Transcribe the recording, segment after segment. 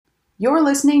You're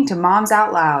listening to Moms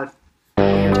Out Loud.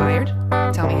 You're tired?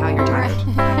 Tell me how you're tired.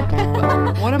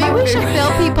 Maybe we should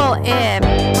fill people in.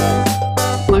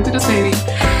 Look at this baby.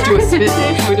 Do a spit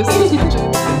take. We just suspension.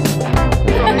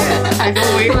 I go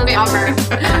away from the offer.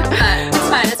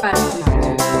 It's fine.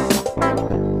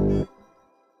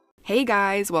 Hey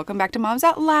guys, welcome back to Moms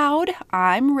Out Loud.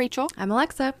 I'm Rachel. I'm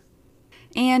Alexa.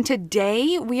 And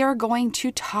today we are going to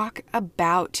talk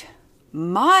about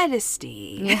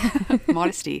modesty.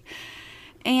 Modesty.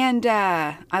 And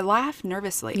I laugh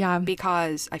nervously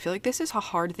because I feel like this is a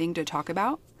hard thing to talk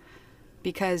about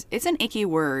because it's an icky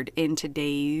word in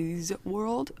today's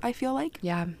world, I feel like.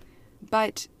 Yeah.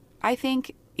 But I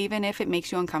think even if it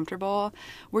makes you uncomfortable,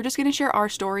 we're just going to share our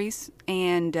stories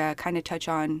and kind of touch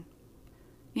on,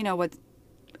 what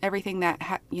everything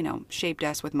that, shaped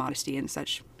us with modesty and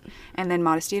such. And then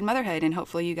modesty and motherhood. And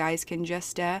hopefully you guys can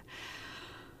just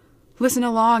listen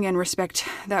along and respect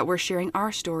that we're sharing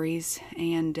our stories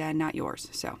and not yours.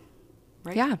 So,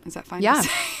 right? Yeah. Is that fine? Yeah.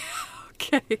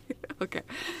 Okay.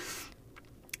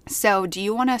 So do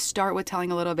you want to start with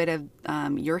telling a little bit of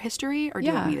your history or do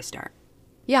you want me to start?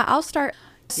 Yeah, I'll start.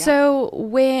 Yeah. So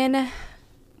when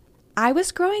I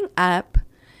was growing up,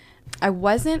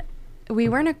 we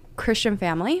weren't a Christian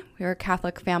family. We were a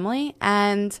Catholic family.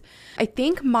 And I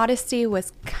think modesty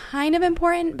was kind of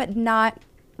important, but not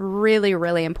really,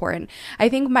 really important. I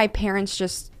think my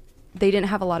parents they didn't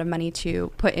have a lot of money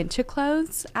to put into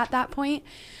clothes at that point.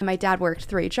 My dad worked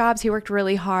 3 jobs. He worked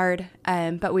really hard,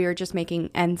 but we were just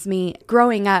making ends meet.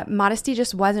 Growing up, modesty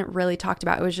just wasn't really talked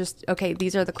about. It was just, okay,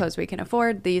 these are the clothes we can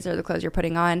afford. These are the clothes you're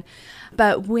putting on.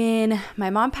 But when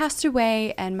my mom passed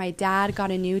away and my dad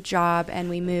got a new job and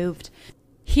we moved,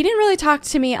 he didn't really talk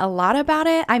to me a lot about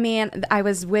it. I mean, I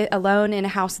was alone in a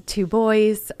house with 3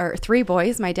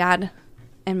 boys, my dad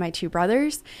and my 2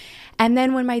 brothers. And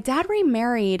then when my dad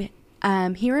remarried,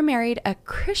 he remarried a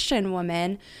Christian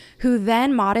woman who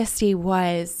then modesty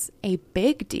was a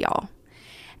big deal.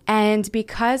 And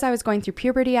because I was going through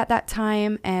puberty at that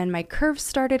time and my curves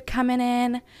started coming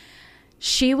in,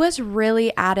 she was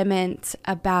really adamant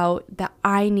about that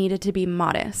I needed to be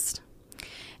modest.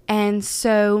 And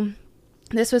so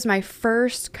this was my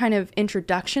first kind of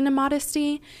introduction to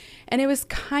modesty. And it was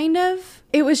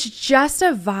just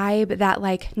a vibe that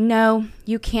like, no,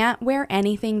 you can't wear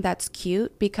anything that's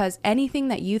cute because anything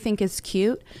that you think is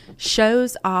cute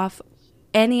shows off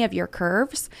any of your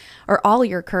curves or all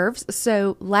your curves.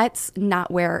 So let's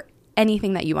not wear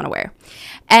anything that you want to wear.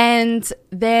 And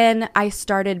then I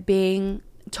started being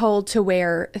told to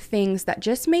wear things that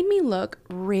just made me look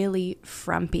really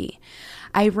frumpy.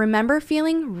 I remember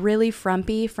feeling really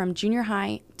frumpy from junior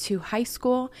high to high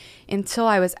school until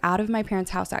I was out of my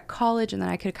parents' house at college, and then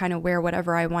I could kind of wear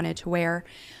whatever I wanted to wear.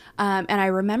 And I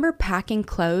remember packing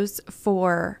clothes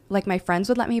like my friends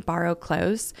would let me borrow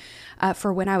clothes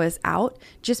for when I was out,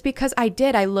 just because I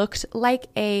looked like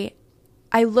I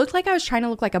was trying to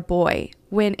look like a boy,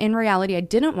 when in reality I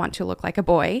didn't want to look like a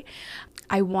boy.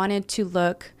 I wanted to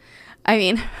look...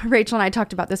 Rachel and I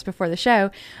talked about this before the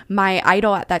show. My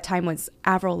idol at that time was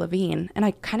Avril Lavigne, and I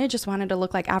kind of just wanted to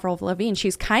look like Avril Lavigne.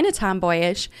 She's kind of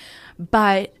tomboyish,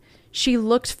 but she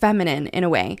looked feminine in a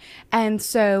way. And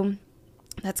so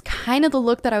that's kind of the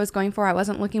look that I was going for. I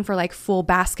wasn't looking for like full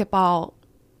basketball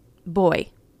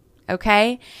boy,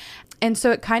 okay? And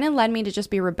so it kind of led me to just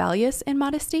be rebellious in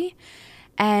modesty.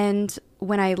 And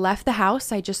when I left the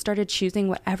house, I just started choosing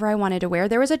whatever I wanted to wear.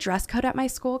 There was a dress code at my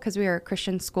school because we were a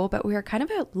Christian school, but we were kind of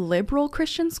a liberal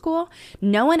Christian school.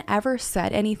 No one ever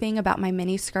said anything about my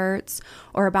mini skirts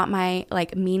or about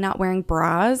me not wearing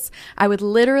bras. I would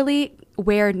literally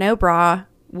wear no bra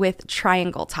with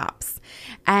triangle tops.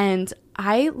 And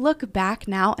I look back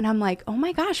now and I'm like, oh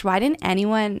my gosh, why didn't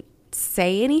anyone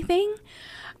say anything?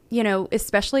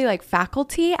 Especially like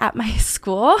faculty at my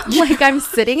school, like I'm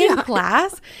sitting in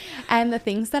class and the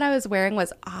things that I was wearing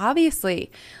was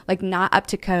obviously like not up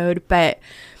to code, but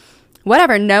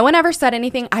whatever. No one ever said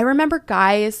anything. I remember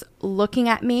guys looking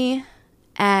at me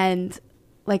and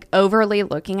like overly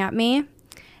looking at me.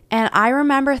 And I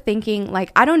remember thinking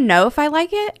like, I don't know if I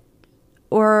like it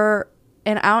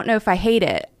and I don't know if I hate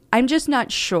it. I'm just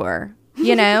not sure.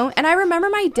 And I remember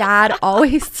my dad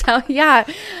always telling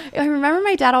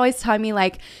me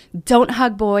like, don't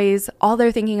hug boys. All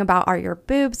they're thinking about are your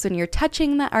boobs when you're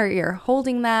touching them or you're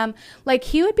holding them. Like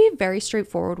he would be very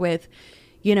straightforward with,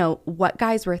 what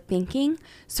guys were thinking.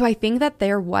 So I think that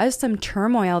there was some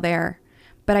turmoil there,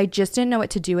 but I just didn't know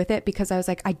what to do with it because I was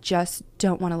like, I just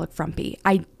don't want to look frumpy.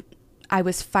 I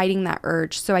was fighting that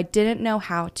urge. So I didn't know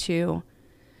how to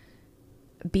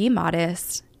be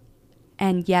modest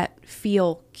and yet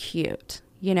feel cute,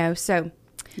 So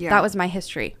that was my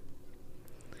history.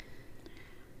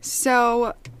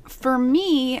 So for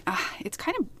me, it's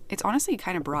honestly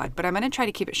kind of broad, but I'm going to try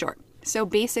to keep it short. So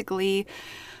basically,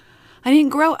 I didn't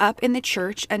grow up in the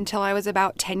church until I was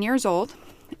about 10 years old.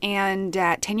 And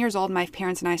at 10 years old, my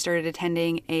parents and I started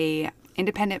attending a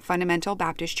independent fundamental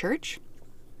Baptist church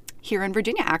here in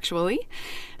Virginia, actually.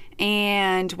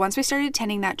 And once we started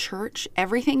attending that church,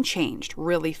 everything changed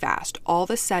really fast. All of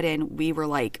a sudden, we were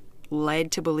like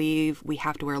led to believe we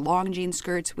have to wear long jean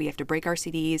skirts, we have to break our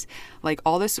CDs, like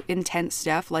all this intense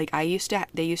stuff. Like they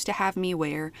used to have me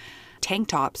wear tank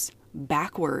tops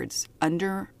backwards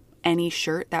under any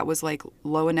shirt that was like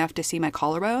low enough to see my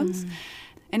collarbones.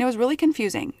 And it was really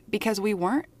confusing because we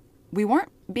weren't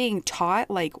being taught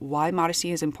like why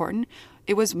modesty is important.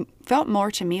 It felt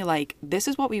more to me like, this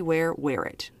is what we wear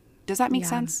it. Does that make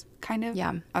sense? Kind of?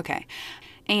 Yeah. Okay.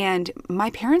 And my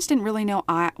parents didn't really know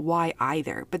why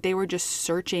either, but they were just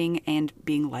searching and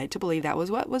being led to believe that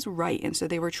was what was right. And so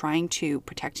they were trying to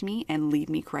protect me and lead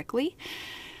me correctly.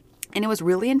 And it was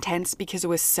really intense because it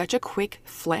was such a quick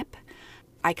flip.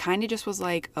 I kind of just was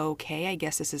like, okay, I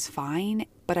guess this is fine.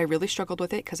 But I really struggled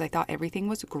with it because I thought everything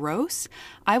was gross.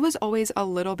 I was always a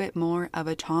little bit more of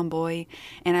a tomboy,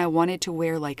 and I wanted to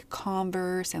wear like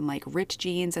Converse and like ripped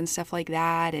jeans and stuff like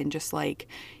that. And just like,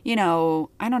 I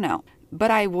don't know.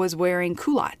 But I was wearing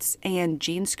culottes and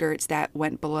jean skirts that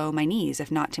went below my knees, if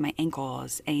not to my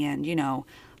ankles. And,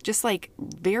 just like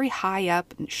very high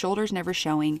up, shoulders never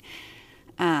showing.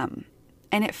 And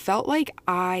it felt like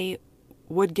I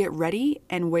would get ready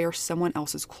and wear someone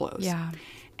else's clothes. Yeah.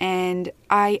 And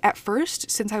at first,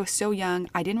 since I was so young,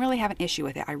 I didn't really have an issue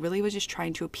with it. I really was just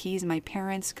trying to appease my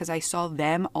parents because I saw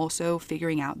them also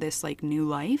figuring out this like new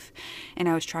life. And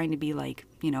I was trying to be like,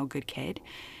 a good kid.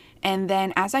 And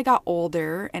then as I got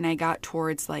older and I got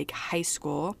towards like high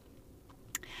school,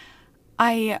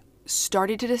 I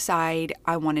started to decide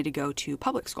I wanted to go to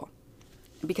public school.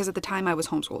 Because at the time I was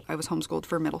homeschooled. I was homeschooled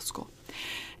for middle school.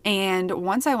 And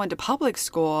once I went to public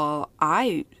school,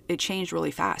 it changed really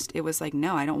fast. It was like,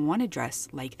 no, I don't want to dress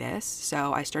like this.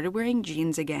 So I started wearing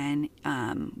jeans again,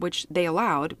 which they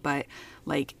allowed, but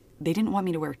like they didn't want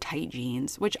me to wear tight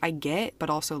jeans, which I get, but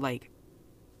also like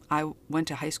I went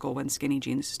to high school when skinny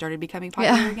jeans started becoming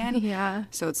popular again. Yeah.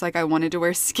 So it's like I wanted to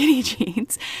wear skinny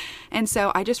jeans. And so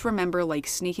I just remember like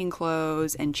sneaking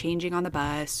clothes and changing on the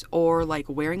bus, or like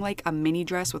wearing like a mini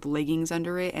dress with leggings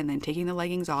under it and then taking the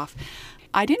leggings off.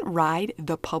 I didn't ride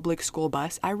the public school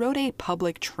bus. I rode a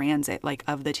public transit like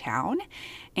of the town.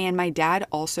 And my dad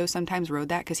also sometimes rode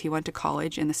that because he went to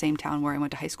college in the same town where I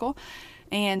went to high school.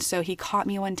 And so he caught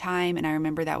me one time, and I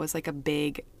remember that was like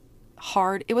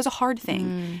it was a hard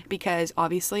thing because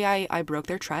obviously I broke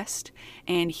their trust,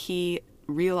 and he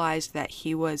realized that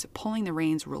he was pulling the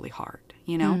reins really hard,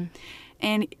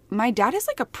 And my dad is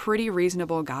like a pretty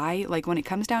reasonable guy. Like when it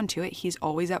comes down to it, he's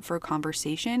always up for a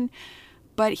conversation,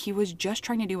 but he was just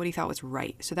trying to do what he thought was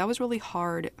right. So that was really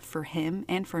hard for him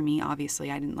and for me.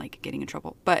 Obviously, I didn't like getting in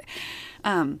trouble, but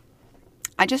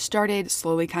I just started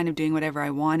slowly kind of doing whatever I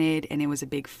wanted, and it was a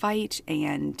big fight.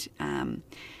 And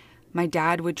my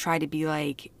dad would try to be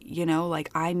like, like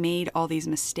I made all these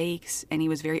mistakes, and he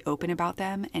was very open about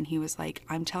them. And he was like,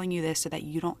 I'm telling you this so that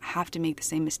you don't have to make the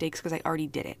same mistakes because I already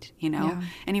did it, Yeah.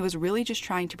 And he was really just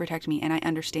trying to protect me. And I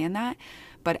understand that.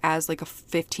 But as like a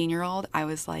 15-year-old, I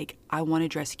was like, I want to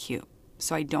dress cute.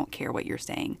 So I don't care what you're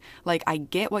saying. Like, I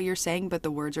get what you're saying, but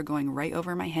the words are going right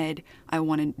over my head. I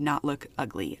want to not look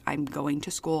ugly. I'm going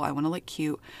to school. I want to look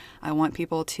cute. I want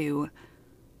people to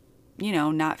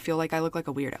not feel like I look like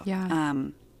a weirdo. Yeah.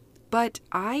 But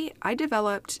I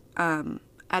developed,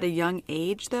 at a young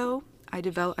age though,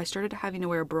 I started having to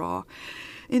wear a bra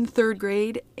in 3rd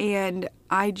grade, and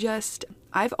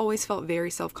I've always felt very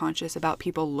self-conscious about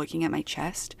people looking at my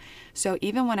chest. So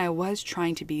even when I was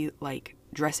trying to be like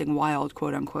dressing wild,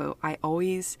 quote unquote, I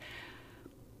always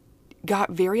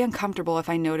got very uncomfortable if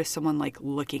I noticed someone like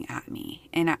looking at me.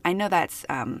 And I know that's,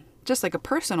 just like a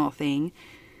personal thing,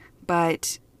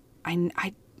 but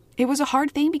it was a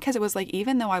hard thing because it was like,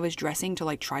 even though I was dressing to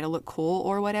like try to look cool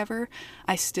or whatever,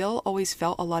 I still always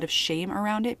felt a lot of shame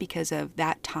around it because of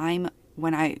that time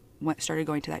when I started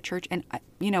going to that church. And,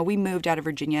 we moved out of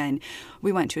Virginia and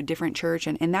we went to a different church,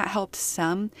 and that helped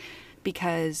some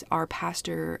because our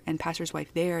pastor and pastor's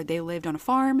wife there, they lived on a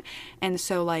farm. And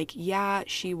so like, yeah,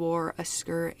 she wore a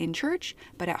skirt in church,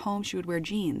 but at home she would wear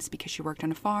jeans because she worked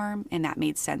on a farm, and that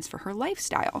made sense for her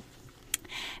lifestyle.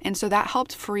 And so that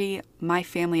helped free my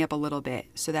family up a little bit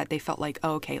so that they felt like,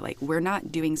 oh, okay, like we're not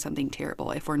doing something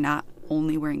terrible if we're not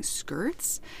only wearing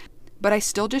skirts. But I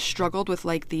still just struggled with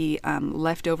like the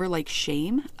leftover like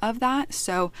shame of that.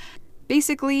 So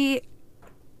basically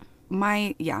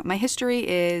my history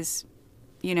is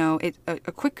you know, it's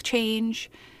a quick change,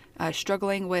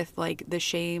 struggling with like the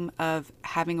shame of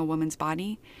having a woman's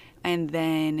body, and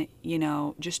then, you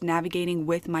know, just navigating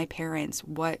with my parents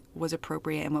what was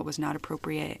appropriate and what was not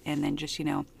appropriate, and then just, you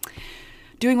know,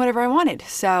 doing whatever I wanted.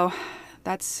 So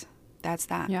that's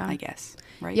that, Yeah. I guess.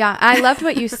 Right? Yeah, I loved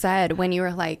what you said when you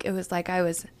were like, it was like I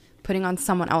was putting on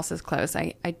someone else's clothes.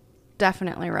 I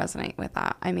definitely resonate with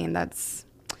that. I mean, that's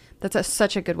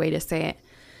such a good way to say it.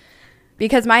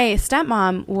 Because my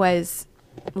stepmom was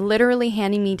literally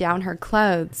handing me down her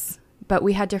clothes, but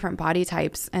we had different body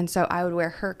types. And so I would wear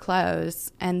her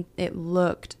clothes and it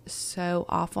looked so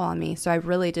awful on me. So I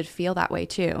really did feel that way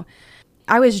too.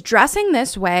 I was dressing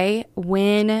this way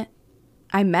when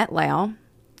I met Lael,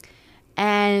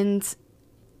 and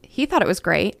he thought it was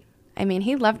great. I mean,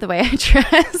 he loved the way I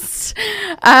dressed.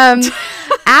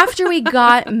 After we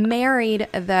got married,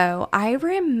 though, I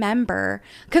remember,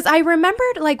 because I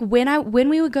remembered like when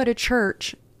we would go to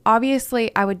church,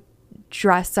 obviously I would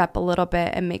dress up a little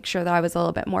bit and make sure that I was a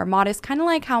little bit more modest, kind of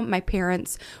like how my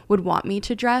parents would want me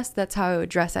to dress. That's how I would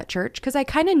dress at church, because I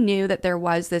kind of knew that there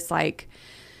was this like,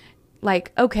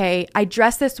 okay, I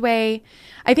dress this way.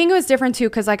 I think it was different too,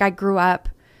 because like I grew up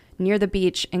near the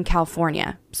beach in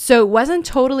California. So it wasn't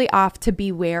totally off to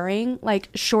be wearing like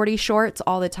shorty shorts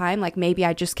all the time. Like maybe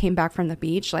I just came back from the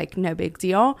beach, like no big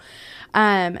deal.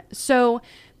 So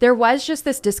there was just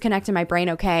this disconnect in my brain.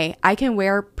 Okay, I can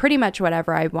wear pretty much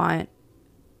whatever I want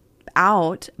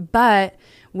out, but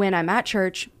when I'm at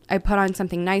church, I put on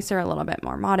something nicer, a little bit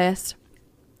more modest.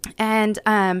 And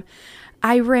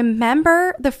I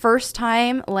remember the first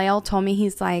time Lael told me,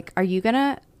 he's like, "Are you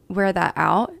gonna wear that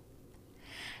out?"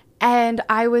 And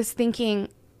I was thinking,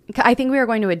 I think we were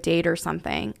going to a date or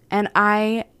something. And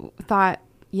I thought,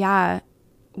 yeah,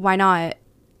 why not?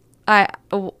 I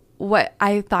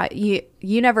thought, you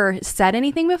never said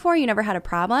anything before? You never had a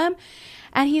problem?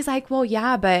 And he's like, well,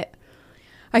 yeah, but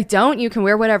I don't. You can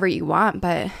wear whatever you want.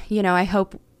 But, you know, I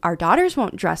hope our daughters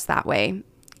won't dress that way.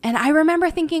 And I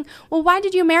remember thinking, well, why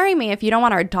did you marry me if you don't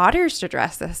want our daughters to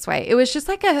dress this way? It was just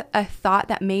like a thought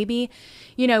that maybe,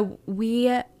 you know,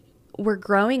 we're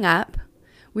growing up.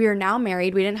 We are now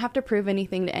married. We didn't have to prove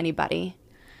anything to anybody.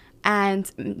 And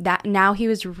that now he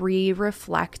was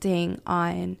reflecting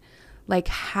on like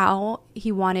how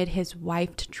he wanted his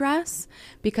wife to dress,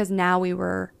 because now we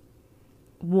were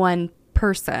one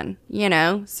person, you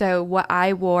know? So what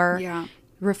I wore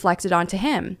reflected onto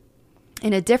him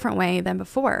in a different way than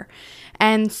before.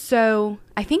 And so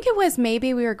I think it was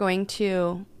maybe we were going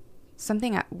to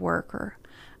something at work, or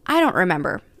I don't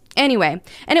remember. Anyway,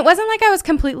 and it wasn't like I was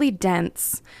completely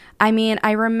dense. I mean,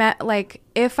 I remember like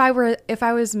if I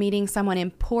was meeting someone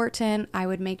important, I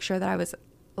would make sure that I was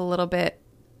a little bit,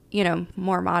 you know,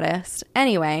 more modest.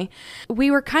 Anyway, we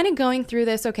were kind of going through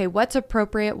this. Okay, what's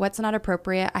appropriate? What's not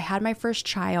appropriate? I had my first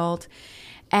child.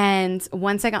 And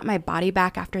once I got my body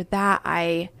back after that,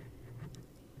 I,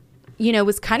 you know,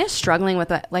 was kind of struggling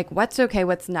with it. Like, what's okay?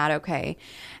 What's not okay?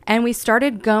 And we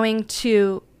started going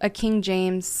to a King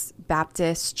James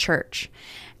Baptist church,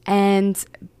 and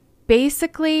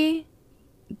basically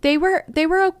they were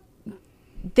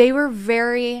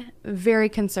very, very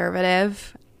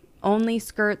conservative. Only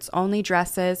skirts, only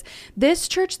dresses. This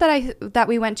church that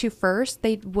we went to first,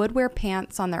 they would wear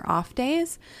pants on their off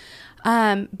days.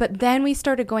 But then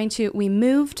we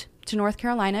moved to North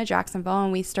Carolina, Jacksonville,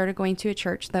 and we started going to a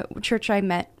church, the church I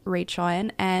met Rachel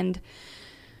in, and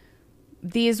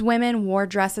these women wore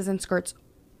dresses and skirts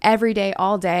every day,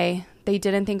 all day. They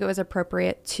didn't think it was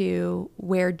appropriate to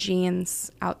wear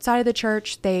jeans outside of the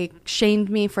church. They shamed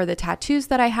me for the tattoos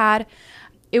that I had.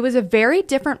 It was a very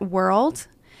different world.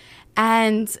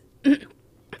 And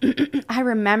I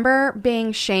remember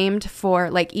being shamed for,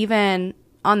 like, even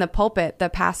on the pulpit, the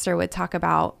pastor would talk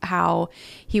about how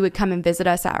he would come and visit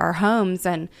us at our homes,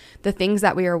 and the things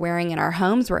that we were wearing in our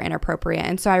homes were inappropriate.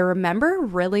 And so I remember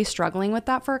really struggling with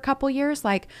that for a couple years.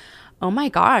 Like, oh my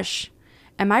gosh,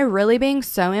 am I really being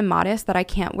so immodest that I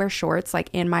can't wear shorts like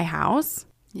in my house?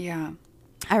 Yeah.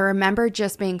 I remember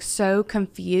just being so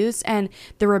confused, and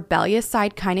the rebellious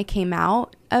side kind of came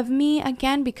out of me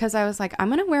again, because I was like, I'm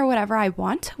going to wear whatever I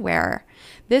want to wear.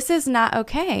 This is not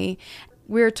okay.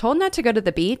 We were told not to go to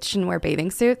the beach and wear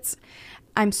bathing suits.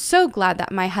 I'm so glad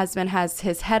that my husband has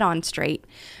his head on straight,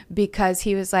 because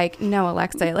he was like, no,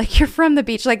 Alexa, like, you're from the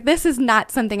beach. Like, this is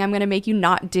not something I'm going to make you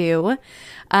not do.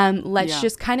 Let's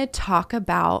just kind of talk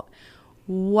about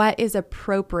what is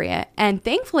appropriate. And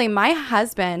thankfully, my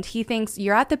husband, he thinks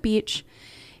you're at the beach.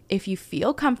 If you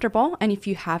feel comfortable and if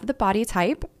you have the body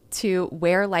type to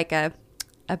wear like a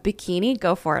bikini,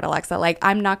 go for it, Alexa. Like,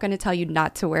 I'm not going to tell you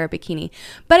not to wear a bikini.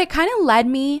 But it kind of led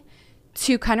me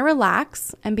to kind of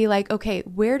relax and be like, okay,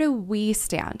 where do we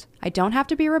stand? I don't have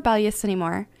to be rebellious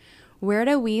anymore. Where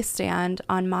do we stand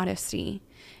on modesty?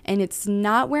 And it's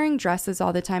not wearing dresses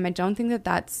all the time. I don't think that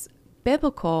that's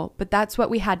biblical, but that's what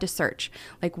we had to search.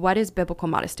 Like, what is biblical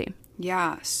modesty?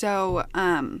 Yeah. So,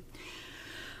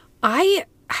 I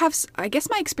guess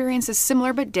my experience is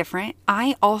similar but different.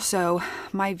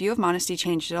 My view of modesty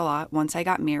changed a lot once I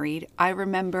got married. I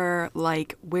remember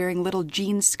like wearing little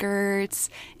jean skirts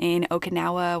in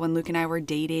Okinawa when Luke and I were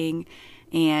dating.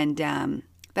 And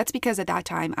that's because at that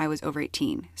time I was over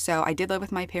 18. So I did live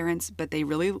with my parents, but they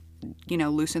really,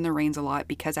 loosened the reins a lot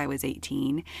because I was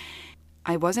 18.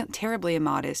 I wasn't terribly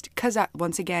immodest because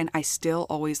once again, I still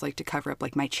always like to cover up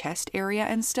like my chest area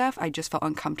and stuff. I just felt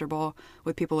uncomfortable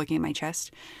with people looking at my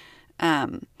chest.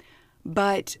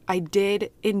 But I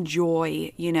did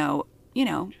enjoy,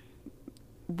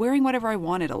 wearing whatever I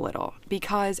wanted a little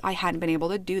because I hadn't been able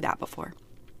to do that before.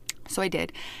 So I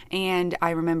did. And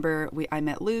I remember I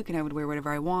met Luke and I would wear whatever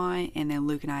I want. And then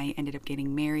Luke and I ended up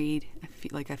getting married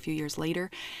a few years later.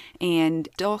 And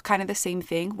still kind of the same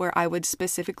thing where I would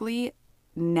specifically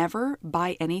never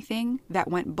buy anything that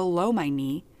went below my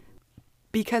knee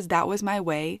because that was my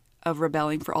way of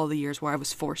rebelling for all the years where I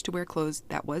was forced to wear clothes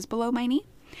that was below my knee.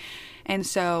 And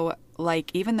so,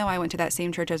 like, even though I went to that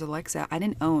same church as Alexa, I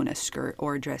didn't own a skirt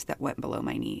or a dress that went below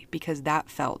my knee because that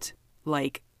felt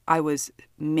like I was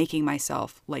making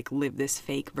myself like live this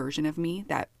fake version of me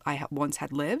that I once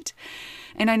had lived.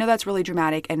 And I know that's really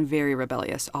dramatic and very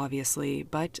rebellious, obviously,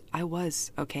 but I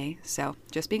was, okay? So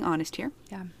just being honest here.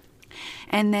 Yeah.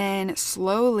 And then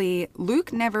slowly,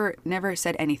 Luke never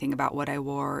said anything about what I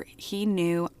wore. He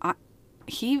knew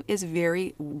he is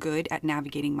very good at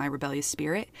navigating my rebellious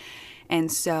spirit.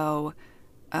 And so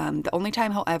the only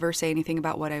time he'll ever say anything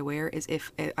about what I wear is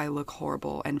if I look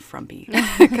horrible and frumpy.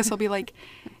 Because I'll be like,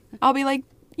 what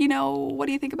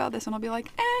do you think about this? And I'll be like,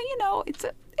 it's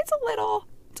a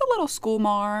little school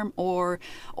marm. Or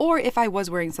if I was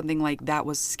wearing something like that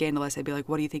was scandalous, I'd be like,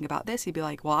 what do you think about this? He'd be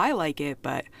like, well, I like it,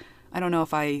 but I don't know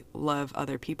if I love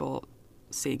other people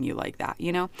seeing you like that,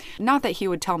 Not that he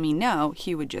would tell me no,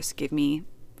 he would just give me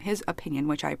his opinion,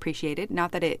 which I appreciated.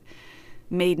 Not that it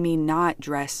made me not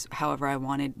dress however I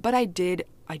wanted, but I do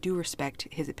respect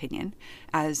his opinion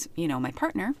as, my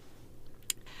partner.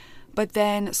 But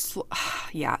then,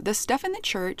 the stuff in the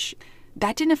church,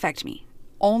 that didn't affect me.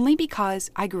 Only because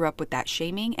I grew up with that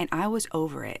shaming and I was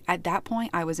over it. At that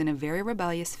point, I was in a very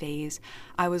rebellious phase.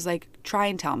 I was like, try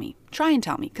and tell me,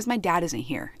 because my dad isn't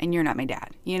here and you're not my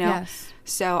dad, Yes.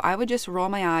 So I would just roll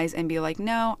my eyes and be like,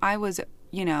 no, I was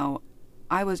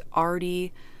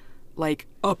already like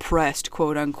oppressed,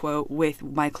 quote unquote, with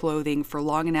my clothing for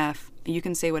long enough. You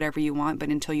can say whatever you want, but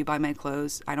until you buy my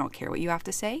clothes, I don't care what you have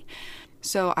to say.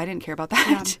 So I didn't care about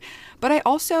that. Yeah. But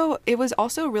it was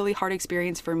also a really hard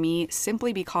experience for me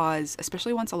simply because,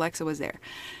 especially once Alexa was there,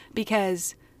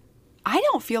 because I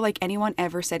don't feel like anyone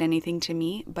ever said anything to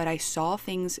me, but I saw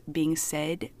things being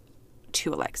said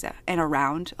to Alexa and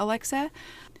around Alexa.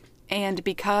 And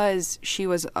because she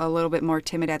was a little bit more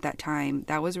timid at that time,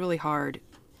 that was really hard.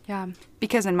 Yeah.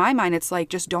 Because in my mind, it's like,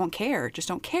 just don't care. Just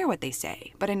don't care what they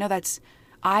say. But I know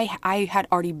I had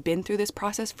already been through this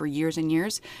process for years and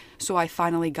years. So I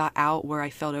finally got out where I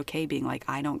felt okay being like,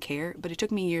 I don't care. But it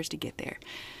took me years to get there.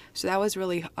 So that was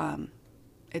really,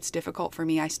 it's difficult for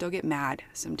me. I still get mad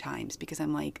sometimes because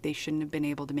I'm like, they shouldn't have been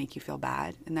able to make you feel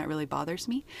bad. And that really bothers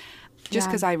me just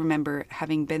because I remember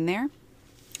having been there.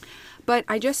 But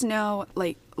I just know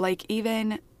like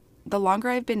even the longer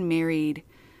I've been married,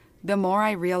 the more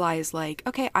I realize like,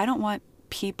 okay, I don't want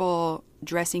people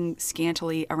dressing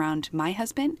scantily around my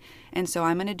husband. And so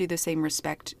I'm going to do the same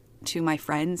respect to my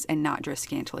friends and not dress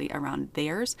scantily around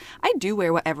theirs. I do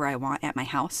wear whatever I want at my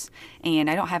house, and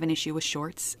I don't have an issue with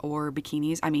shorts or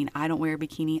bikinis. I mean, I don't wear a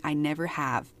bikini. I never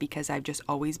have because I've just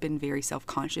always been very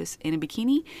self-conscious in a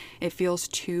bikini. It feels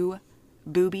too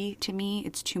booby to me.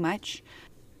 It's too much.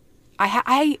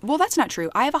 Well, that's not true.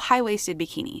 I have a high-waisted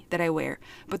bikini that I wear,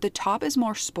 but the top is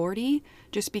more sporty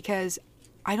just because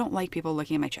I don't like people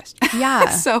looking at my chest.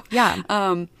 Yeah. So, yeah.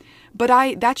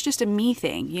 But that's just a me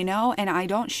thing, and I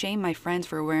don't shame my friends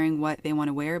for wearing what they want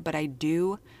to wear, but I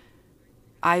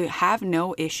have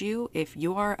no issue if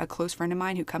you are a close friend of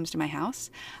mine who comes to my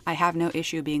house. I have no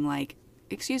issue being like,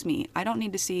 excuse me, I don't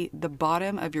need to see the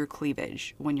bottom of your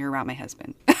cleavage when you're around my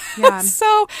husband. Yeah.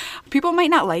 So people might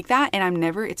not like that. And I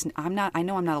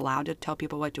know I'm not allowed to tell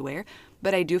people what to wear,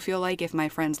 but I do feel like if my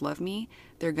friends love me,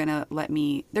 they're going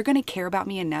to care about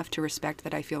me enough to respect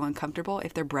that I feel uncomfortable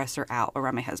if their breasts are out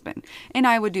around my husband. And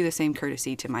I would do the same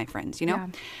courtesy to my friends, Yeah.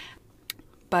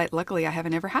 But luckily I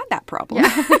haven't ever had that problem.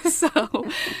 Yeah.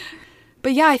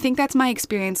 But yeah, I think that's my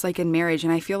experience like in marriage.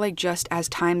 And I feel like just as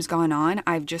time's gone on,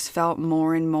 I've just felt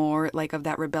more and more like of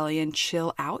that rebellion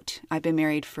chill out. I've been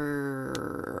married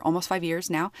for almost 5 years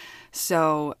now.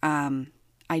 So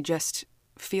I just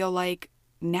feel like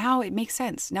now it makes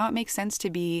sense. Now it makes sense to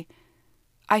be,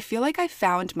 I feel like I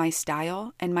found my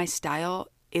style, and my style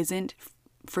isn't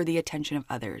for the attention of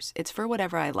others. It's for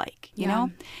whatever I like, you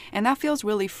know? And that feels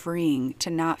really freeing to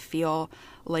not feel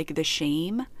like the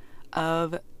shame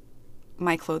of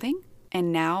my clothing.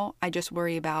 And now I just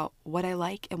worry about what I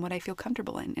like and what I feel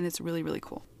comfortable in. And it's really, really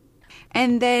cool.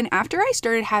 And then after I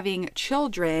started having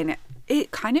children,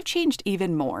 it kind of changed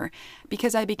even more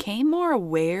because I became more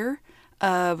aware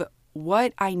of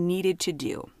what I needed to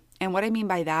do. And what I mean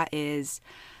by that is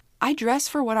I dress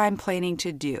for what I'm planning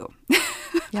to do.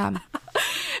 Yeah.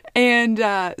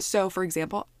 And so, for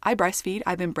example, I breastfeed.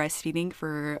 I've been breastfeeding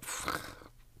for,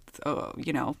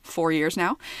 4 years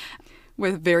now,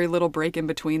 with very little break in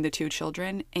between the two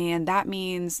children. And that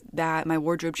means that my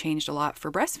wardrobe changed a lot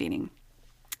for breastfeeding.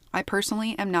 I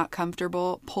personally am not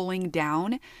comfortable pulling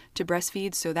down to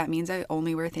breastfeed. So that means I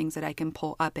only wear things that I can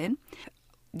pull up in.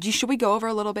 Should we go over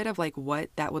a little bit of like what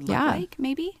that would look like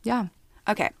maybe? Yeah.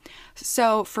 Okay.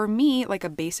 So for me, like a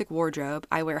basic wardrobe,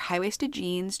 I wear high-waisted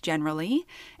jeans generally.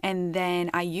 And then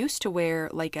I used to wear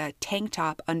like a tank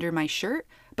top under my shirt.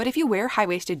 But if you wear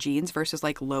high-waisted jeans versus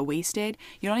like low-waisted,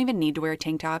 you don't even need to wear a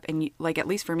tank top. And like, at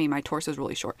least for me, my torso is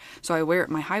really short. So I wear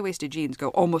my high-waisted jeans go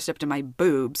almost up to my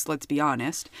boobs, let's be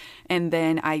honest. And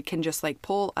then I can just like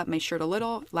pull up my shirt a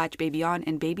little, latch baby on,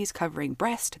 and baby's covering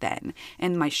breast then.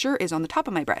 And my shirt is on the top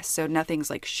of my breast, so nothing's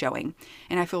like showing.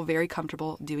 And I feel very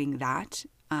comfortable doing that.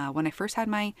 When I first had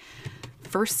my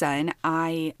first son,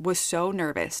 I was so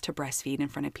nervous to breastfeed in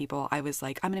front of people. I was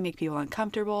like, I'm going to make people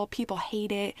uncomfortable. People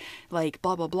hate it. Like,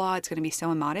 blah, blah, blah. It's going to be so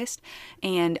immodest.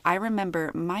 And I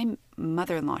remember my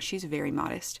mother-in-law, she's very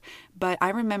modest, but I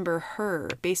remember her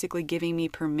basically giving me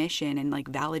permission and like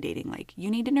validating, like,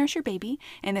 you need to nurse your baby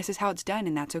and this is how it's done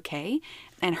and that's okay.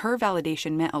 And her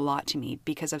validation meant a lot to me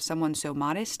because of someone so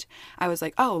modest. I was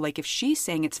like, oh, like if she's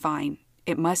saying it's fine,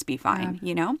 it must be fine,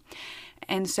 you know?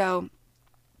 And so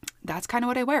that's kind of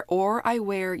what I wear. Or I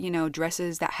wear,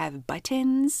 dresses that have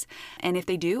buttons. And if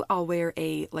they do, I'll wear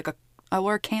I'll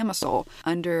wear a camisole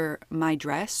under my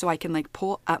dress so I can like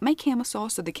pull up my camisole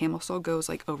so the camisole goes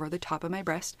like over the top of my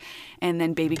breast and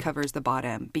then baby covers the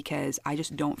bottom because I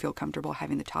just don't feel comfortable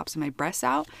having the tops of my breasts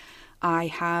out. I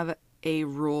have a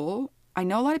rule. I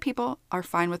know a lot of people are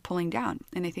fine with pulling down,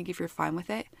 and I think if you're fine with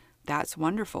it, that's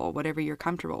wonderful, whatever you're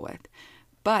comfortable with.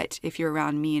 But if you're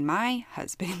around me and my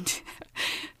husband,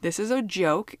 this is a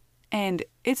joke, and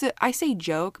I say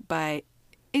joke, but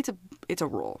it's a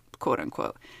rule, quote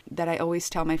unquote, that I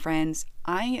always tell my friends,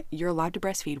 you're allowed to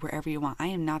breastfeed wherever you want. I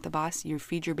am not the boss. You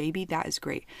feed your baby. That is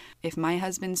great. If my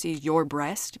husband sees your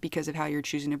breast because of how you're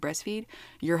choosing to breastfeed,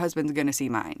 your husband's going to see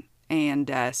mine.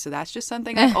 And so that's just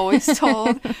something I've always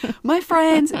told my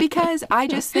friends because I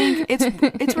just think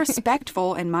it's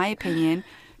respectful, in my opinion,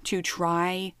 to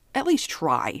at least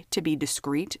try to be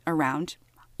discreet around,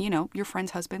 your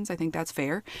friends' husbands. I think that's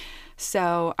fair.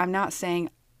 So I'm not saying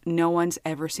no one's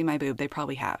ever seen my boob. They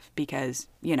probably have because,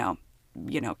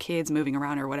 kids moving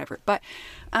around or whatever. But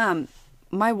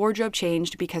my wardrobe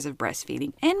changed because of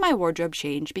breastfeeding, and my wardrobe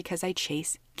changed because I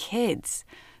chase kids.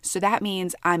 So that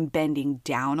means I'm bending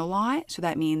down a lot. So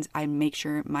that means I make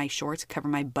sure my shorts cover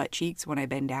my butt cheeks when I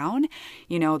bend down,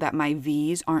 that my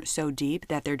V's aren't so deep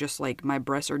that they're just like my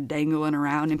breasts are dangling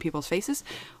around in people's faces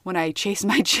when I chase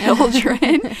my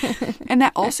children. And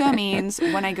that also means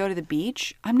when I go to the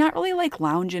beach, I'm not really like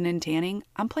lounging and tanning.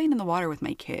 I'm playing in the water with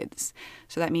my kids.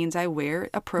 So that means I wear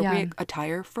appropriate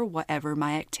attire for whatever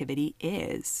my activity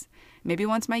is. Maybe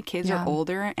once my kids are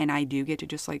older and I do get to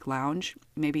just like lounge,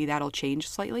 maybe that'll change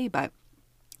slightly. But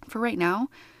for right now,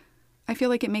 I feel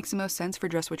like it makes the most sense for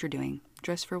dress what you're doing.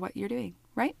 Dress for what you're doing,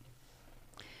 right?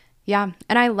 Yeah.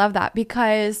 And I love that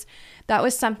because that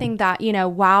was something that,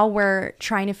 while we're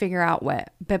trying to figure out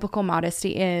what biblical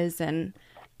modesty is and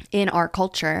in our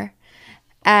culture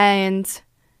and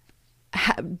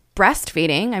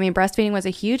breastfeeding was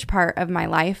a huge part of my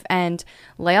life, and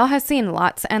Lael has seen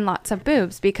lots and lots of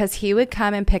boobs because he would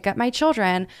come and pick up my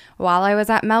children while I was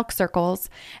at milk circles,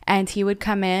 and he would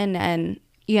come in and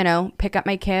pick up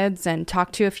my kids and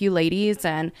talk to a few ladies,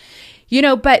 and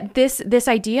but this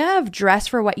idea of dress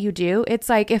for what you do, it's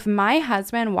like if my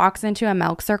husband walks into a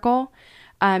milk circle,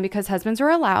 because husbands are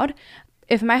allowed.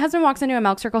 If my husband walks into a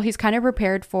milk circle, he's kind of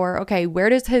prepared for, okay, where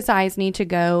does his eyes need to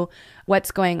go? What's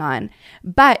going on?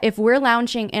 But if we're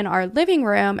lounging in our living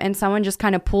room and someone just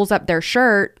kind of pulls up their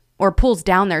shirt or pulls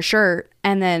down their shirt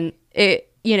and then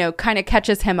kind of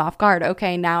catches him off guard.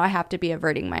 Okay, now I have to be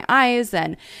averting my eyes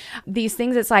and these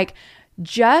things. It's like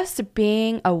just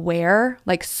being aware,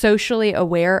 like socially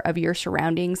aware of your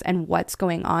surroundings and what's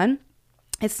going on.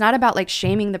 It's not about like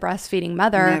shaming the breastfeeding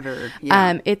mother. Never.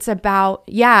 Yeah. It's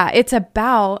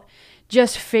about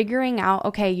just figuring out,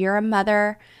 okay, you're a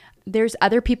mother. There's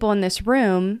other people in this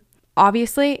room.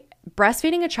 Obviously,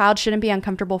 breastfeeding a child shouldn't be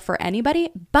uncomfortable for anybody,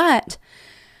 but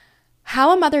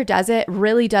how a mother does it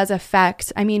really does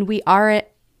affect, we are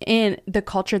in the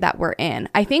culture that we're in.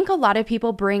 I think a lot of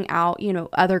people bring out,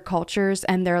 other cultures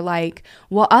and they're like,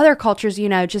 well, other cultures,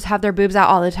 just have their boobs out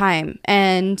all the time.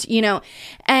 And,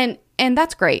 and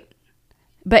that's great.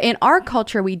 But in our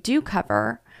culture, we do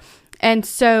cover. And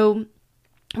so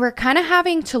we're kind of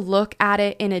having to look at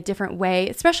it in a different way,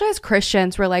 especially as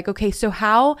Christians. We're like, okay, so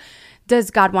how does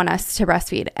God want us to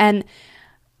breastfeed? And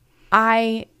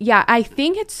I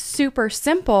think it's super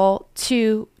simple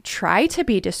to try to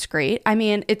be discreet.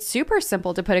 It's super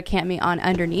simple to put a cami on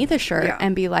underneath a shirt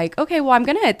and be like, okay, well, I'm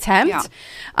going to attempt.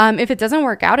 If it doesn't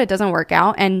work out, it doesn't work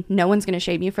out, and no one's going to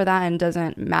shame you for that, and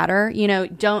doesn't matter. You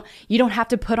don't have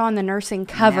to put on the nursing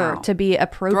cover to be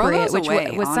appropriate, which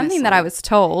was something that I was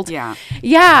told. Yeah,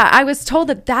 I was told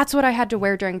that that's what I had to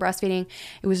wear during breastfeeding.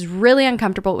 It was really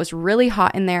uncomfortable. It was really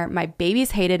hot in there. My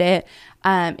babies hated it.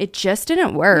 It just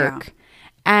didn't work.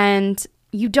 And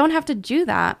you don't have to do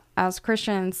that as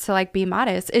Christians to like be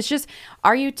modest. It's just,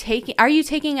 are you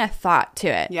taking a thought to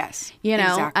it? Yes.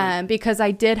 Exactly. Because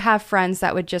I did have friends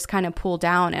that would just kind of pull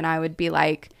down, and I would be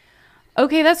like,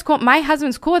 okay, that's cool. My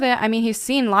husband's cool with it. He's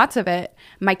seen lots of it.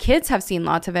 My kids have seen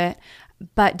lots of it.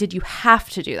 But did you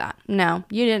have to do that? No,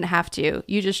 you didn't have to.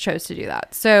 You just chose to do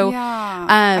that. So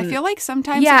I feel like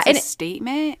sometimes it's a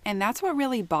statement, and that's what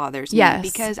really bothers me.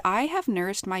 Because I have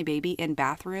nursed my baby in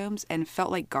bathrooms and felt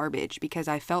like garbage because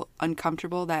I felt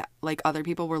uncomfortable that like other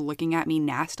people were looking at me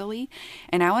nastily,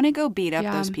 and I want to go beat up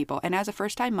those people. And as a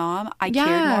first-time mom, I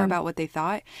cared more about what they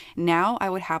thought. Now I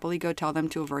would happily go tell them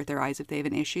to avert their eyes if they have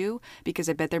an issue because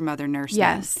I bet their mother nursed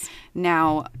them.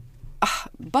 Now.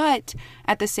 But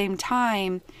at the same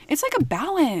time, it's like a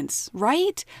balance,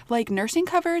 right? Like nursing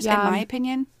covers, in my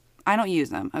opinion, I don't use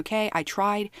them, okay? I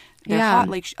tried. They're hot.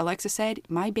 Like Alexa said,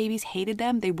 my babies hated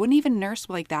them. They wouldn't even nurse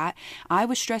like that. I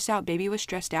was stressed out. Baby was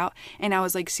stressed out. And I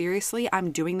was like, seriously,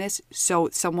 I'm doing this so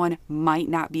someone might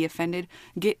not be offended.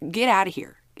 Get out of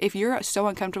here. If you're so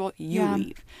uncomfortable, you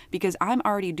leave. Because I'm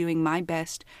already doing my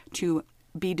best to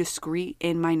be discreet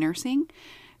in my nursing.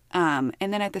 And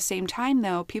then at the same time,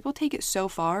 though, people take it so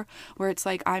far where it's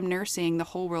like, I'm nursing, the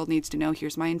whole world needs to know,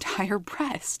 here's my entire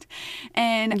breast.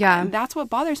 And that's what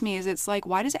bothers me is it's like,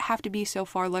 why does it have to be so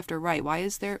far left or right? Why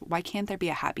can't there be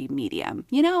a happy medium,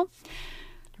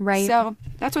 Right. So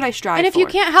that's what I strive for. And if you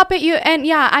can't help it,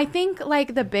 I think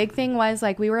like the big thing was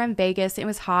like we were in Vegas, it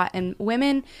was hot, and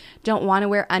women don't want to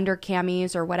wear under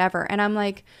camis or whatever. And I'm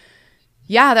like,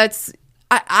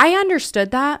 I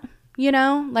understood that.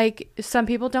 Like some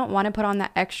people don't want to put on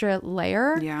that extra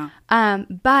layer.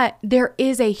 But there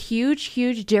is a huge,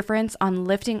 huge difference on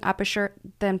lifting up a shirt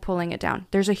than pulling it down.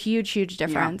 There's a huge, huge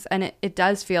difference. And it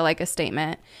does feel like a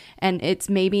statement. And it's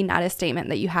maybe not a statement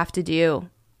that you have to do.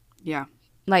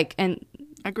 Like, and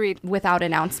agreed. Without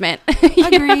announcement.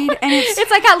 Agreed. And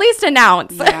it's like at least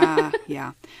announce.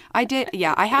 I did.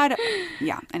 I had.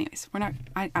 Anyways, we're not.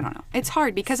 I don't know. It's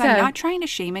hard because I'm not trying to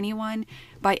shame anyone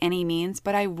by any means,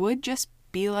 but I would just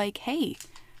be like, hey,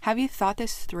 have you thought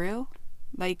this through?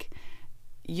 Like,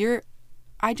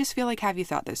 I just feel like, have you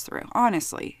thought this through?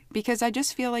 Honestly, because I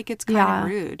just feel like it's kind of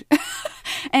rude.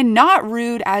 And not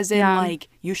rude as in like,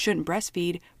 you shouldn't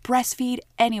breastfeed. Breastfeed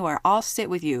anywhere. I'll sit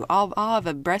with you. I'll have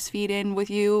a breastfeed in with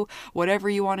you, whatever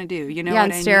you want to do. You know what I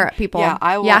mean? And stare at people.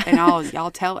 I will, and I'll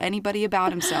tell anybody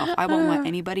about himself. I won't let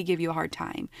anybody give you a hard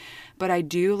time. But I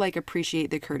do like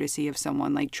appreciate the courtesy of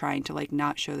someone like trying to like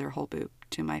not show their whole boob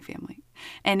to my family.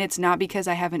 And it's not because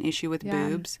I have an issue with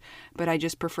boobs, but I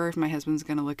just prefer if my husband's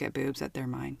going to look at boobs that they're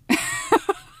mine.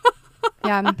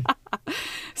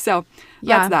 So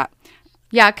that's that.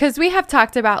 Yeah, because we have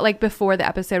talked about, like, before the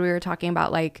episode, we were talking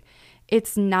about, like,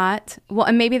 it's not, well,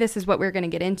 and maybe this is what we're going to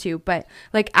get into, but,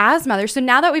 like, as mothers, so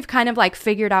now that we've kind of, like,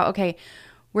 figured out, okay,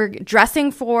 we're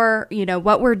dressing for,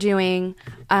 what we're doing,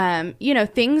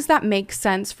 things that make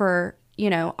sense for,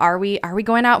 are we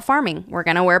going out farming? We're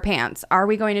going to wear pants. Are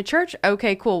we going to church?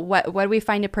 Okay, cool. What do we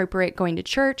find appropriate going to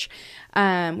church?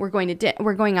 We're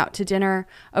going out to dinner.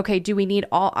 Okay, do we need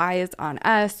all eyes on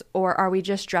us, or are we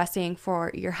just dressing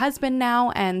for your husband now?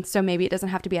 And so maybe it doesn't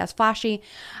have to be as flashy.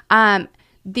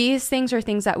 These things are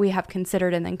things that we have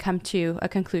considered and then come to a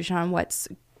conclusion on what's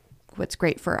what's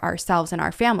great for ourselves and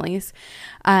our families.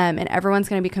 And everyone's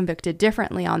going to be convicted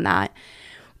differently on that.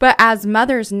 But as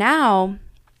mothers now,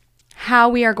 how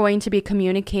we are going to be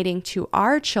communicating to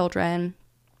our children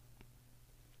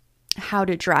how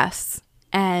to dress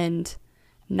and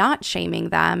not shaming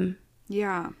them.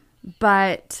 Yeah.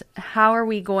 But how are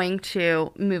we going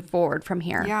to move forward from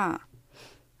here? Yeah.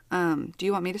 Do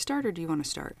you want me to start or do you want to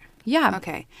start? Yeah.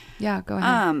 Okay. Yeah, go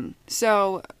ahead.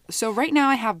 So right now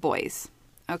I have boys.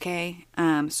 Okay.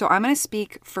 So I'm going to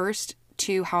speak first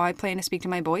to how I plan to speak to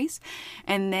my boys,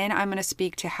 and then I'm going to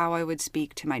speak to how I would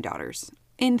speak to my daughters.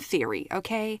 In theory,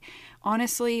 okay?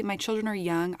 Honestly, my children are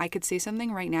young. I could say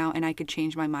something right now and I could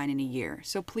change my mind in a year.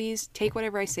 So please take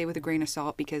whatever I say with a grain of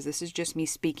salt, because this is just me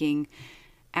speaking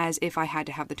as if I had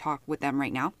to have the talk with them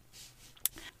right now.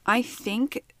 I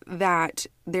think that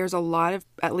there's a lot of,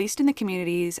 at least in the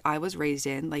communities I was raised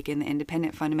in, like in the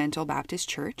Independent Fundamental Baptist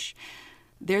Church,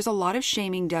 there's a lot of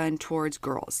shaming done towards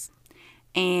girls.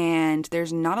 And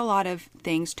there's not a lot of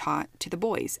things taught to the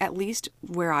boys, at least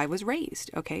where I was raised.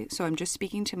 Okay, so I'm just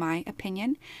speaking to my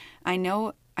opinion. I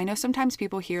know sometimes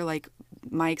people hear like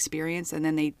my experience and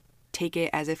then they take it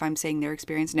as if I'm saying their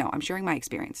experience. No, I'm sharing my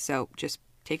experience. So just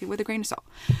take it with a grain of salt.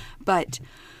 But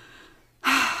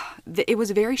it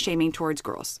was very shaming towards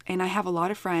girls. And I have a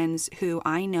lot of friends who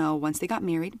I know once they got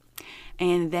married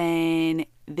and then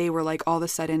they were like all of a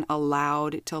sudden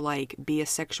allowed to like be a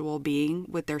sexual being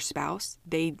with their spouse.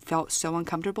 They felt so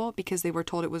uncomfortable because they were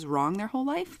told it was wrong their whole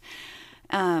life.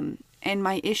 And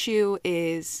my issue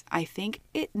is I think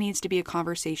it needs to be a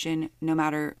conversation no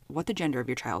matter what the gender of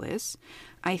your child is.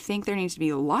 I think there needs to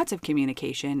be lots of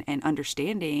communication and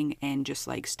understanding and just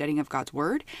like studying of God's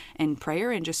word and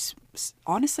prayer and just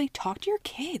honestly talk to your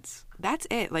kids. That's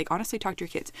it. Like honestly talk to your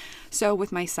kids. So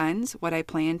with my sons, what I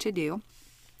plan to do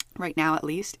right now at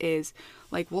least is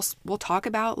like we'll talk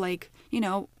about like, you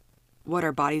know, what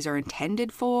our bodies are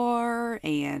intended for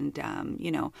and,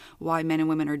 you know, why men and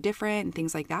women are different and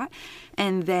things like that.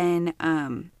 And then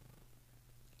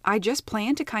I just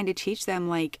plan to kind of teach them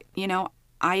like, you know,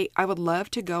 I would love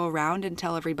to go around and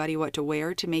tell everybody what to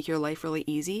wear to make your life really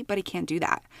easy, but I can't do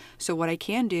that. So what I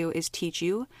can do is teach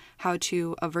you how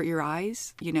to avert your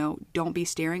eyes, you know, don't be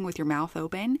staring with your mouth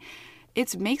open.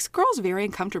 It makes girls very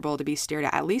uncomfortable to be stared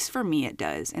at least for me it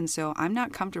does. And so I'm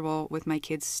not comfortable with my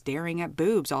kids staring at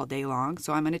boobs all day long.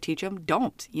 So I'm going to teach them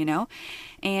don't, you know.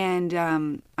 And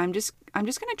I'm just going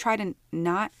to try to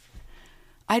not,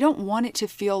 I don't want it to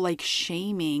feel like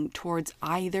shaming towards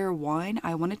either one.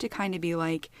 I want it to kind of be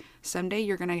like someday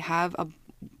you're going to have a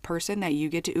person that you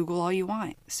get to oogle all you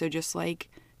want. So just like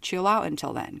chill out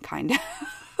until then, kind of.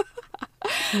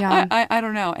 Yeah. I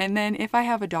don't know. And then if I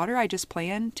have a daughter, I just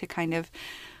plan to kind of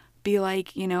be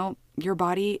like, you know, your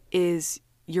body is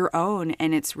your own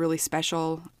and it's really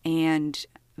special. And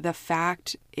the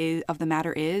fact of the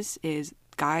matter is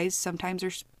guys sometimes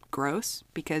are gross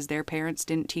because their parents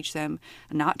didn't teach them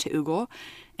not to oogle.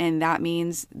 And that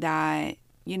means that,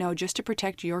 you know, just to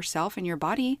protect yourself and your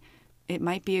body, it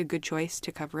might be a good choice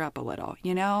to cover up a little,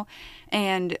 you know?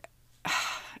 And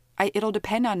it'll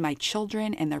depend on my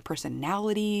children and their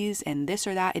personalities and this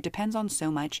or that. It depends on so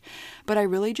much, but I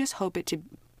really just hope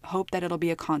that it'll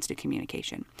be a constant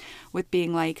communication with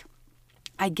being like,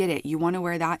 I get it. You want to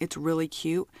wear that. It's really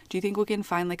cute. Do you think we can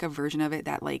find like a version of it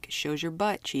that like shows your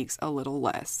butt cheeks a little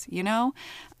less, you know,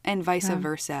 and vice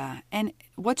versa. And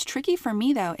what's tricky for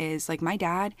me though is like my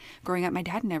dad growing up, my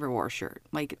dad never wore a shirt,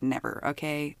 like never.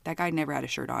 Okay. That guy never had a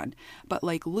shirt on, but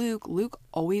like Luke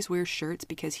always wears shirts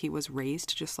because he was raised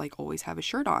to just like always have a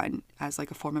shirt on as like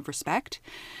a form of respect.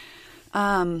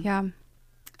 Yeah.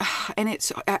 And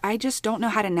I just don't know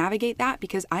how to navigate that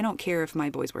because I don't care if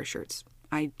my boys wear shirts.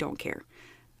 I don't care.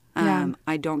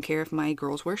 I don't care if my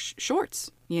girls wear shorts,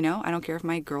 you know, I don't care if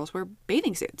my girls wear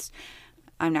bathing suits.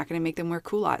 I'm not going to make them wear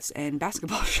culottes and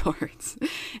basketball shorts.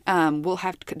 We'll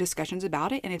have discussions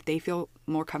about it. And if they feel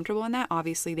more comfortable in that,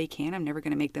 obviously they can. I'm never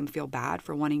going to make them feel bad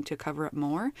for wanting to cover up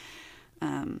more.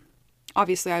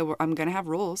 Obviously I'm going to have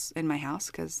rules in my house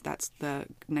because that's the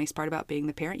nice part about being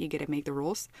the parent. You get to make the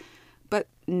rules. But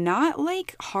not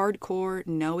like hardcore,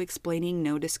 no explaining,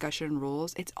 no discussion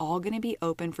rules. It's all going to be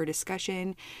open for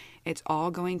discussion. It's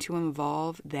all going to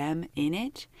involve them in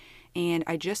it. And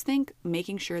I just think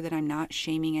making sure that I'm not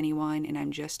shaming anyone and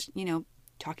I'm just, you know,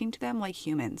 talking to them like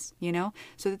humans, you know,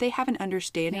 so that they have an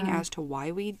understanding as to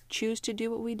why we choose to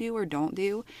do what we do or don't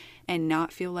do and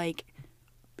not feel like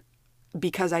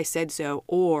because I said so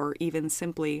or even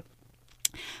simply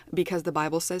because the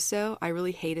Bible says so. I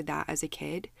really hated that as a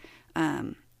kid.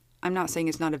 I'm not saying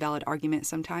it's not a valid argument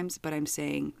sometimes, but I'm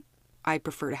saying I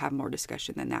prefer to have more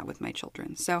discussion than that with my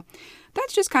children. So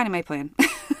that's just kind of my plan.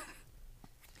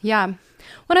 Yeah.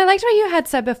 When I liked what you had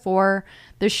said before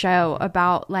the show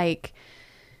about like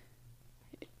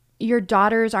your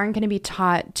daughters aren't going to be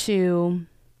taught to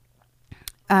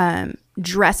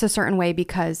dress a certain way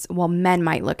because, well, men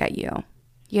might look at you.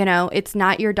 You know, it's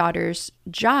not your daughter's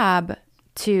job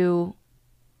to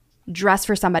dress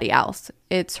for somebody else.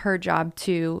 It's her job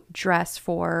to dress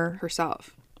for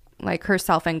Herself. like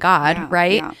herself and God, Yeah,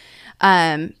 right?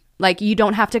 yeah. Like you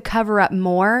don't have to cover up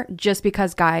more just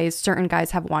because certain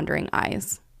guys have wandering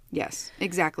eyes. Yes,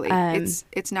 exactly.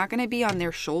 It's not going to be on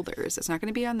their shoulders. It's not going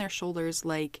to be on their shoulders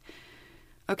like,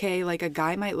 okay, like a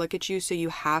guy might look at you, so you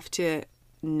have to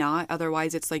not,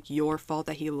 otherwise it's like your fault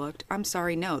that he looked. I'm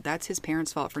sorry, no, that's his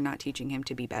parents' fault for not teaching him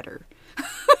to be better.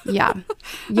 Yeah.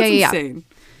 That's Yeah. insane.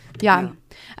 Yeah.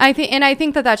 I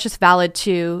think that that's just valid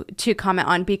to comment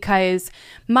on, because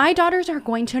my daughters are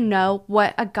going to know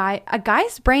what a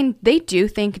guy's brain, they do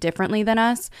think differently than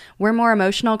us. We're more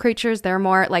emotional creatures. They're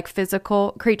more like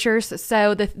physical creatures.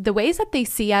 So the ways that they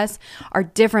see us are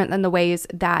different than the ways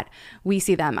that we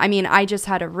see them. I mean, I just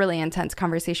had a really intense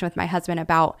conversation with my husband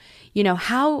about, you know,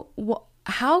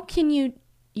 how can you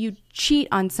cheat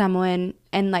on someone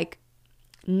and like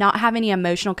not have any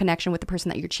emotional connection with the person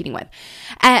that you're cheating with.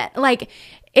 Like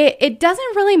it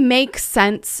doesn't really make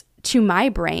sense to my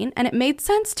brain, and it made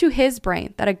sense to his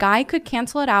brain that a guy could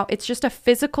cancel it out. It's just a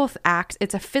physical act.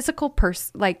 It's a physical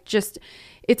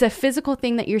it's a physical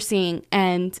thing that you're seeing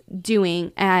and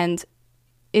doing, and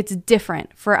it's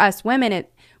different for us women.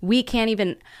 I can't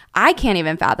even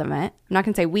fathom it. I'm not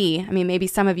going to say we. I mean, maybe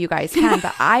some of you guys can,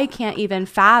 but I can't even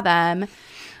fathom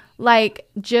like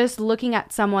just looking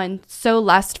at someone so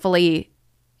lustfully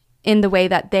in the way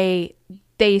that they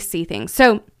see things.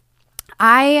 So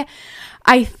I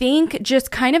think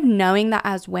just kind of knowing that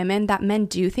as women that men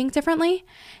do think differently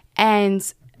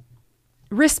and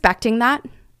respecting that,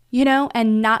 you know,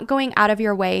 and not going out of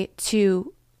your way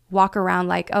to walk around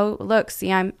like, oh, look,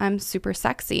 see, I'm super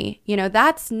sexy. You know,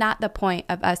 that's not the point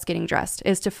of us getting dressed,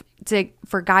 is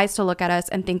for guys to look at us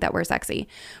and think that we're sexy.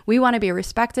 We want to be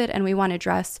respected, and we want to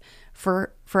dress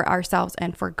for ourselves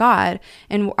and for God,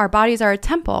 and our bodies are a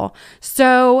temple.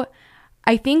 So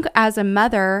I think as a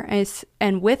mother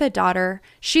and with a daughter,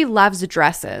 she loves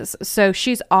dresses. So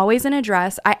she's always in a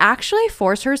dress. I actually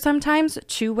force her sometimes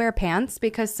to wear pants,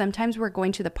 because sometimes we're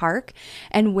going to the park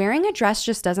and wearing a dress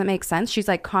just doesn't make sense. She's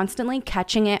like constantly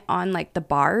catching it on like the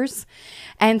bars.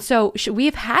 And so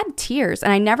we've had tears,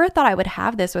 and I never thought I would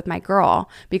have this with my girl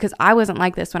because I wasn't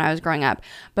like this when I was growing up.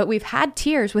 But we've had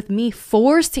tears with me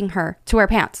forcing her to wear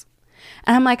pants.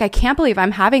 And I'm like, I can't believe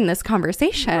I'm having this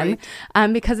conversation,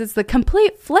 because it's the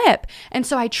complete flip. And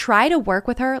so I try to work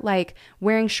with her, like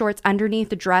wearing shorts underneath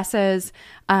the dresses,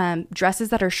 dresses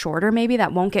that are shorter, maybe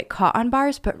that won't get caught on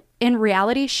bars. But in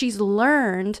reality, she's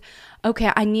learned,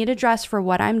 okay, I need a dress for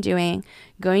what I'm doing,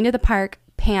 going to the park.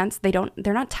 Pants,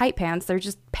 they're not tight pants, they're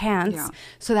just pants,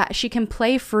 so that she can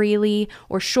play freely,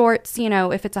 or shorts, you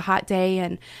know, if it's a hot day.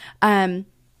 And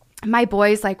my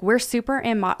boys, like, we're super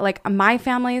like my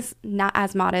family's not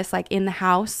as modest, like in the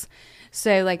house.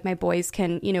 So like my boys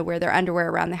can, you know, wear their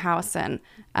underwear around the house, and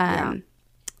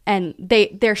and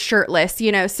they're shirtless,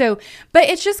 you know. So, but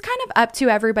it's just kind of up to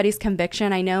everybody's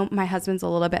conviction. I know my husband's a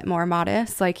little bit more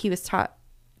modest. Like he was taught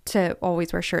to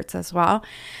always wear shirts as well.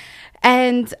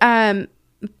 And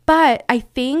but I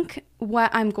think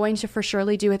what I'm going to for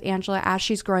surely do with Angela as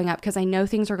she's growing up, because I know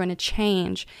things are going to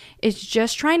change, is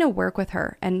just trying to work with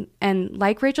her. And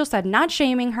like Rachel said, not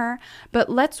shaming her, but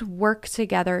let's work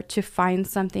together to find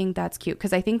something that's cute.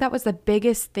 Because I think that was the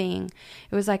biggest thing.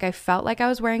 It was like I felt like I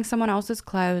was wearing someone else's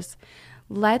clothes.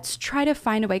 Let's try to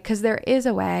find a way, because there is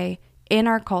a way in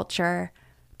our culture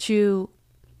to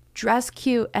dress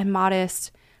cute and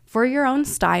modest for your own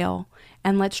style.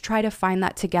 And let's try to find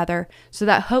that together, so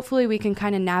that hopefully we can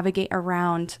kind of navigate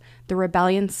around the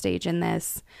rebellion stage in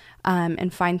this,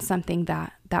 and find something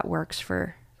that works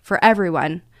for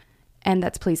everyone and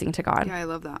that's pleasing to God. Yeah, I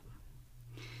love that.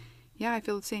 Yeah, I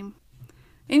feel the same.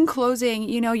 In closing,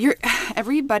 you know,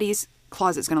 everybody's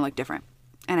closet's going to look different,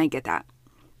 and I get that.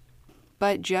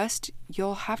 But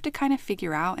you'll have to kind of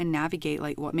figure out and navigate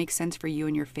like what makes sense for you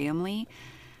and your family.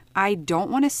 I don't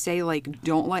want to say like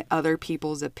don't let other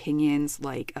people's opinions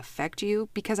like affect you,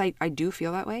 because I do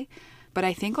feel that way. But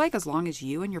I think like as long as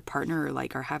you and your partner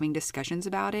are having discussions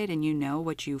about it, and you know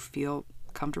what you feel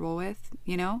comfortable with,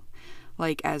 you know,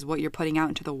 like as what you're putting out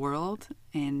into the world,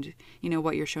 and you know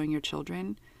what you're showing your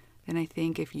children, then I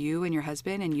think if you and your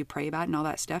husband and you pray about it and all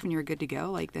that stuff and you're good to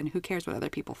go, like then who cares what other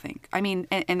people think? I mean,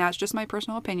 and that's just my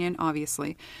personal opinion,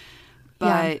 obviously.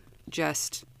 But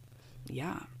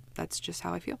yeah, that's just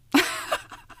how I feel.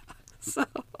 So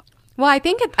Well, I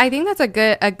think that's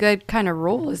a good kind of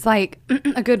rule. Is like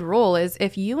a good rule is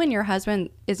if you and your husband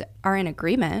are in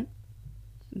agreement,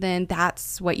 then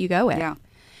that's what you go with. Yeah.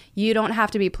 You don't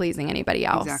have to be pleasing anybody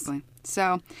else. Exactly.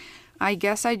 So I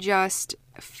guess I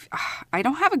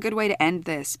don't have a good way to end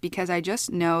this, because I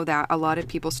just know that a lot of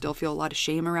people still feel a lot of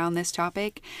shame around this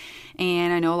topic.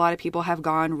 And I know a lot of people have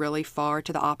gone really far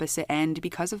to the opposite end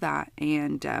because of that.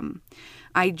 And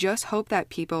I just hope that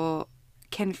people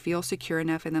can feel secure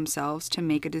enough in themselves to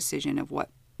make a decision of what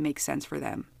makes sense for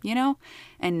them,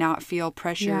 and not feel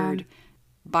pressured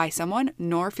by someone,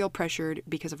 nor feel pressured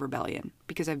because of rebellion,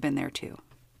 because I've been there too.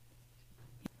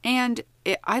 And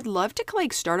I'd love to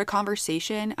start a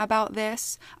conversation about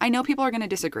this. I know people are going to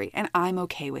disagree, and I'm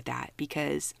okay with that,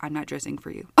 because I'm not dressing for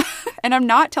you, and I'm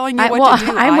not telling you what to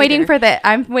do. I'm waiting for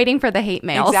the hate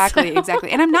mails. Exactly.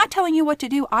 And I'm not telling you what to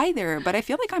do either. But I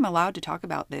feel like I'm allowed to talk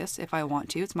about this if I want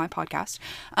to. It's my podcast.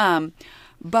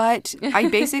 But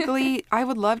I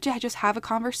would love to just have a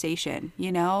conversation.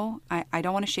 I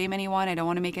don't want to shame anyone. I don't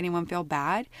want to make anyone feel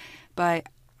bad, but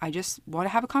I just want to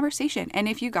have a conversation. And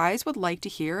if you guys would like to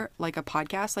hear a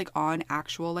podcast on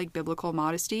actual biblical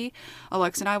modesty,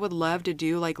 Alexa and I would love to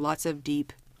do lots of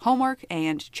deep homework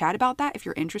and chat about that if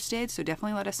you're interested. So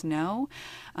definitely let us know.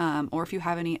 Or if you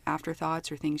have any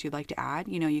afterthoughts or things you'd like to add,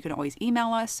 you can always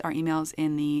email us. Our email's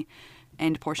in the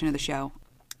end portion of the show.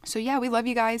 So yeah, we love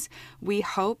you guys. We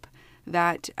hope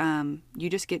that you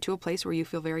just get to a place where you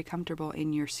feel very comfortable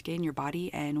in your skin, your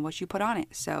body, and what you put on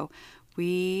it. So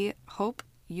we hope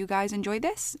you guys enjoyed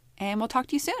this, and we'll talk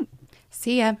to you soon.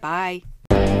 See ya. Bye.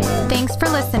 Thanks for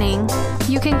listening.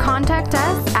 You can contact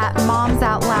us at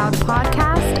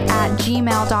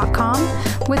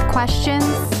momsoutloudpodcast@gmail.com with questions,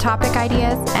 topic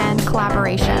ideas, and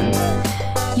collaborations.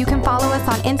 You can follow us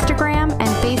on Instagram and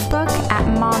Facebook at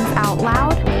Moms Out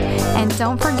Loud. And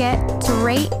don't forget to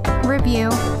rate, review,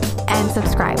 and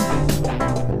subscribe.